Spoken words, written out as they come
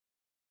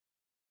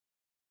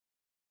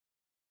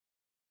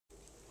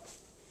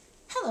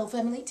Hello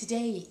family,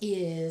 today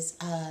is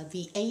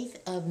the 8th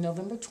of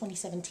November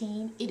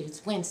 2017. It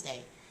is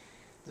Wednesday.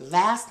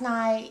 Last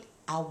night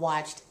I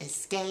watched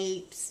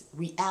Xscape's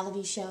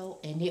reality show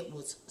and it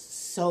was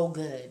so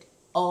good.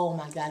 Oh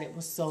my God, it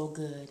was so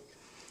good.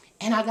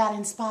 And I got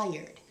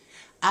inspired.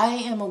 I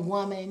am a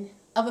woman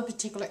of a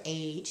particular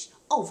age,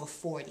 over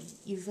 40,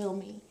 you feel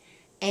me?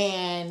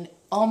 And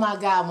oh my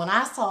God, when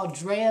I saw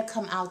Drea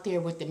come out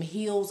there with them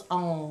heels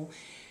on,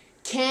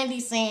 Candy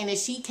saying that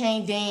she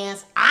can't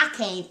dance, I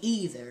can't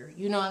either,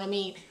 you know what I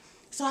mean?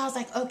 So I was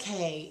like,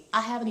 okay,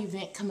 I have an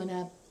event coming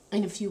up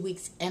in a few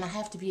weeks and I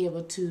have to be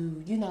able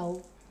to, you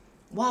know,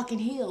 walk in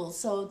heels.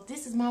 So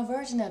this is my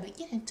version of it.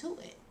 Get into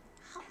it.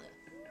 Holla.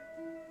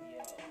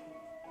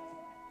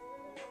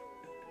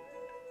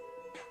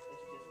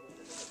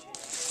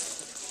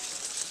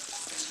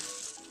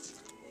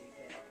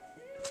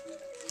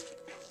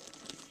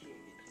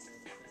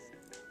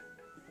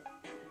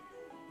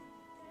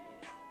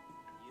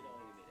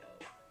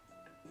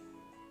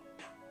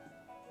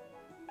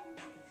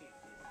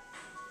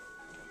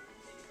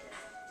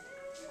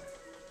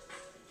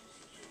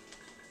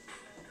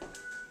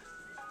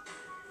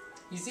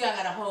 You see, I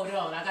gotta hold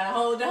on. I gotta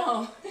hold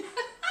on.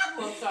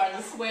 I'm starting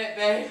to sweat,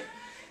 babe.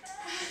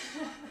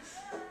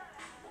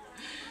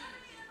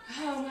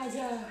 Oh my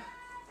God.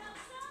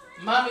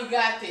 Mommy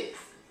got this.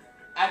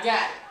 I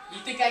got it.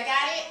 You think I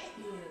got it?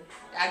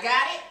 Yeah. I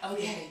got it?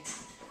 Okay.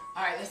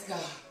 All right, let's go.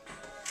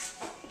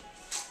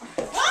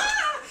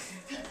 Ah!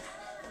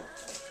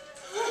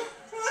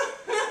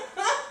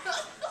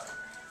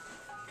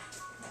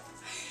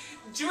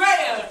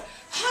 Drea,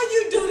 how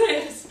you do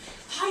this?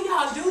 How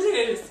y'all do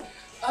this?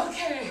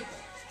 Okay.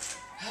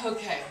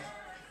 Okay.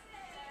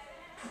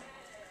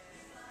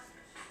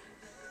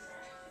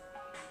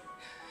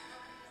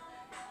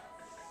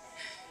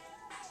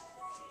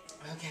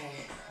 Okay.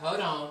 Hold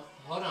on.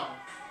 Hold on.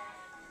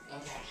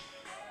 Okay.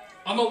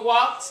 I'm going to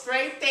walk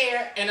straight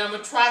there and I'm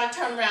going to try to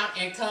turn around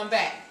and come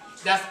back.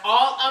 That's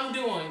all I'm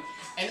doing.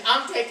 And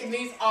I'm taking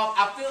these off.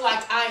 I feel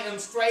like I am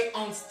straight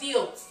on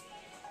stilts.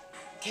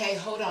 Okay,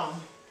 hold on.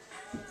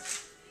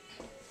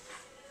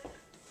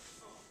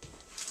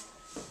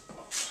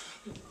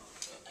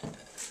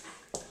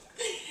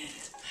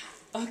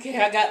 Okay,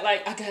 I got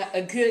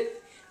a good,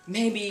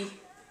 maybe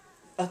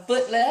a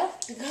foot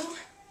left to go.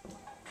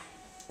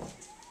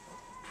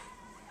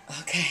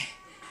 Okay.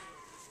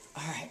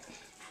 All right.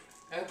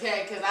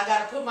 Okay, because I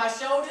got to put my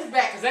shoulders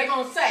back, because they're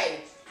going to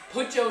say,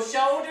 put your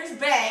shoulders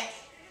back.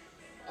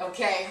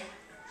 Okay.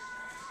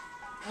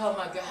 Oh,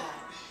 my God.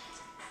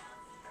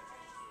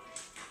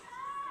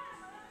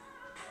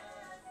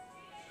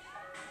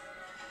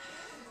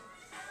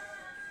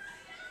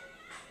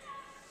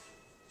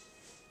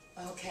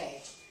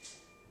 Okay.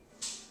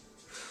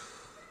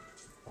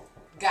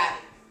 Got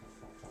it.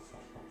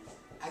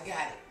 I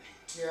got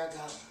it. Here I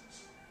go.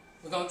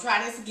 We're going to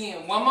try this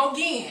again. One more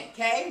again,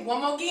 okay?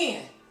 One more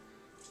again.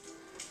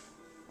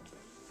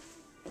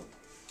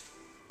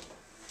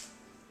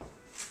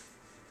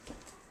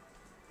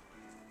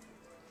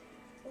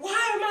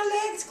 Why are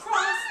my legs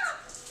crossed?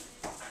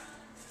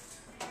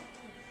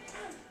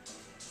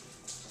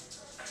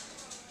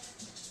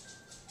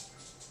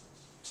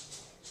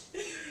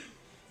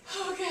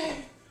 Okay.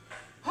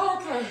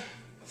 Okay.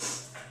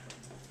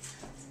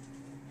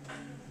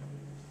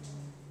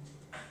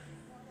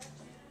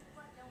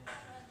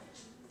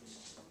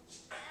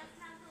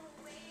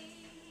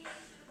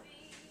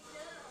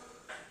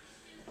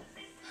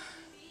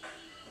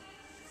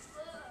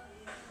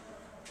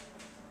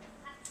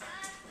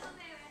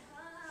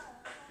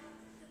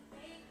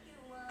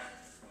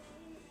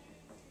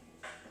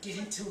 Get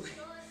into it.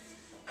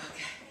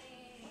 Okay.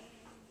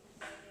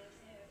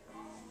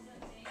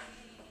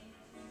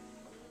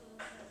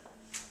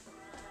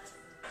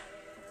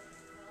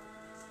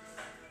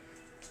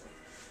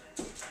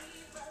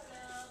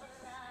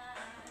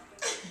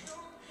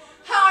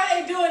 How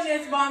are they doing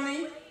this,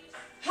 mommy?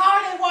 How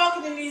are they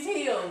walking in these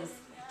heels?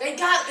 They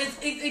got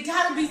it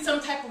gotta be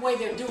some type of way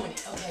they're doing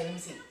it. Okay, let me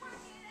see.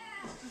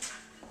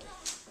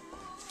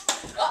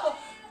 Oh,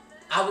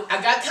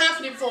 I got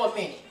confident for a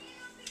minute.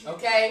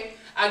 Okay?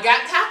 I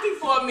got cocky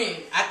for a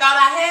minute. I thought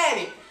I had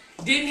it.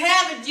 Didn't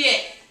have it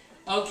yet.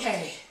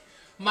 Okay.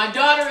 My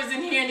daughter is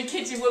in here in the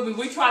kitchen with me.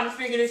 We're trying to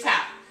figure this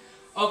out.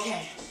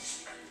 Okay.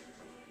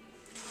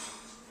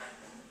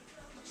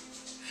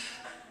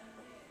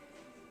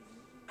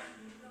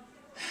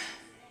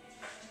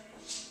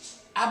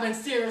 I've been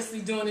seriously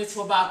doing this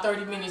for about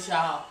 30 minutes,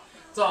 y'all.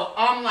 So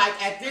I'm like,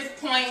 at this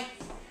point,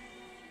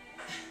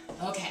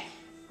 okay.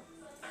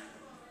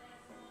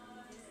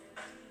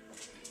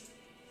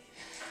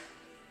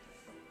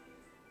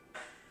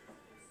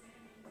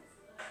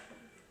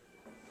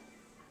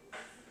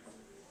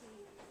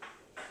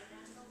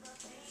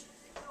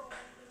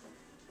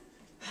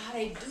 How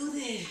they do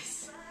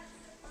this?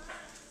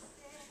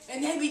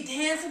 And they be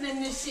dancing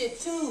in this shit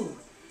too.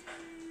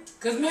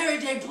 Cause Mary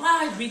J.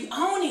 Blige be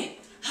on it.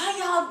 How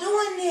y'all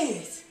doing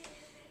this?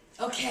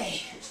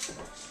 Okay.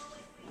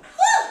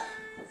 Woo!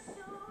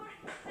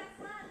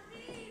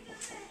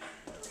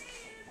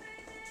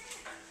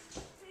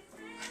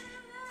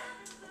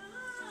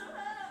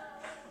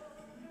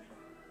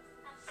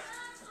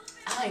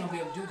 I ain't gonna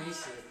be able to do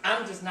this shit.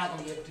 I'm just not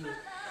gonna be able to do it.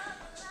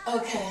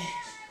 Okay.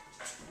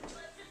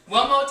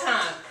 One more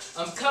time.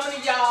 I'm coming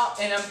to y'all,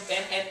 and I'm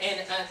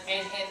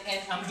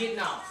getting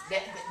off.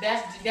 That's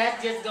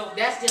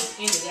just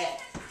the end of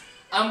that.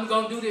 I'm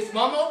gonna do this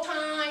one more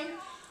time.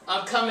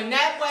 I'm coming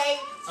that way.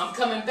 I'm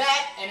coming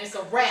back, and it's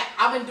a wrap.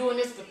 I've been doing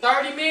this for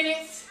 30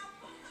 minutes.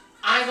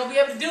 I ain't gonna be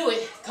able to do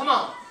it. Come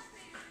on.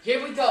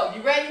 Here we go.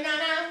 You ready,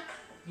 Nana?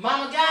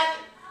 Mama got it?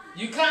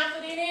 You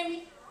confident in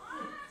me?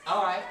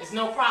 All right. It's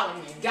no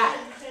problem then. Got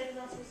it. You're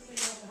not supposed to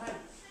think about the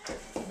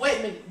height. Wait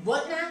a minute.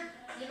 What now?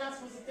 You're not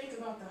supposed to think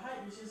about the height.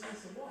 You're just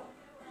supposed to walk.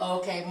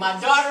 Okay. My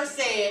daughter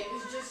said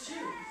It's just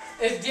shoes.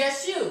 it's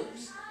just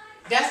shoes.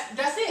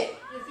 That's it.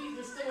 Your feet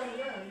are still on the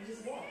ground. You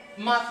just walk.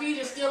 My feet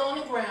are still on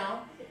the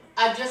ground.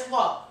 I just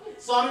walk.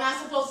 So I'm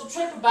not supposed to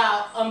trip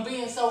about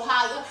being so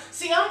high.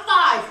 See, I'm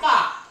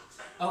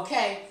 5'5".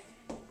 Okay?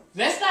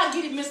 Let's not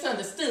get it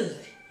misunderstood.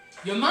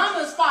 Your mama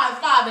is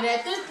 5'5", and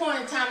at this point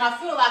in time, I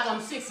feel like I'm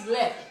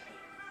 6'11".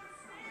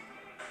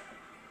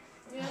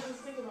 Yeah, just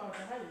think about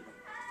the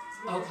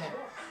height. Okay.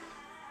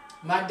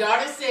 My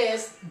daughter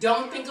says,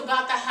 don't think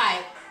about the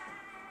height.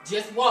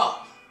 Just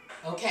walk.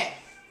 Okay.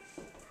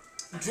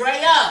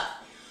 Drea,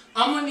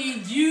 I'm going to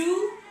need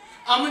you.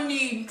 I'm going to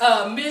need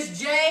Miss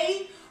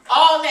J.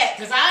 All that.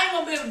 Because I ain't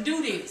going to be able to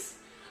do this.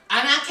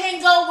 And I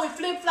can't go with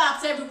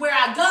flip-flops everywhere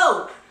I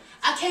go.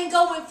 I can't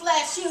go with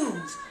flat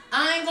shoes.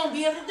 I ain't going to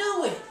be able to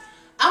do it.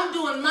 I'm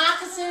doing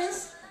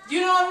moccasins.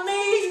 You know what I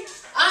mean?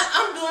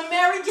 I'm doing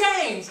Mary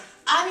James.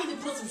 I need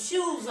to put some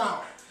shoes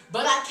on.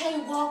 But I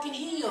can't walk in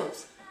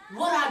heels.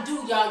 What I do,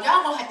 y'all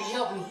going to have to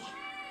help me.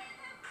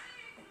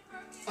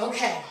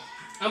 Okay.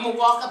 I'm going to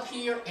walk up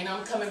here, and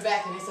I'm coming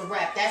back, and it's a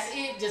wrap. That's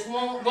it. Just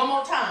one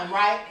more time,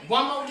 right?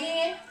 One more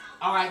again?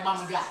 All right,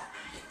 Mama got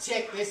it.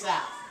 Check this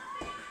out.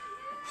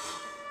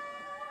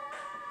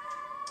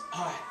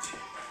 All right.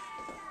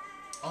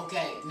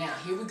 Okay, now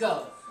here we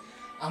go.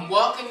 I'm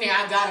walking there.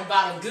 I got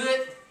about a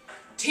good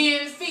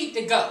 10 feet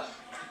to go.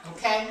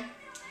 Okay?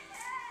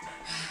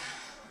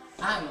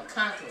 I'm a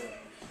conqueror.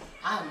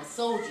 I'm a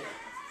soldier.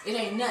 It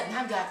ain't nothing.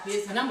 I got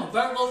this, and I'm a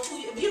Virgo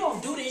too. If you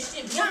don't do this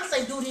shit,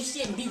 Beyonce do this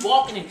shit and be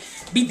walking and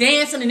be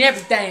dancing and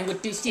everything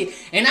with this shit,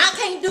 and I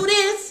can't do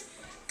this?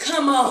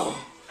 Come on.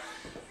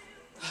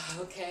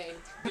 Okay.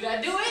 Did I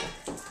do it?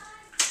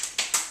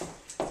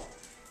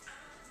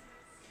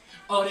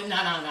 Oh,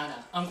 no.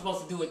 I'm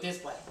supposed to do it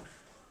this way.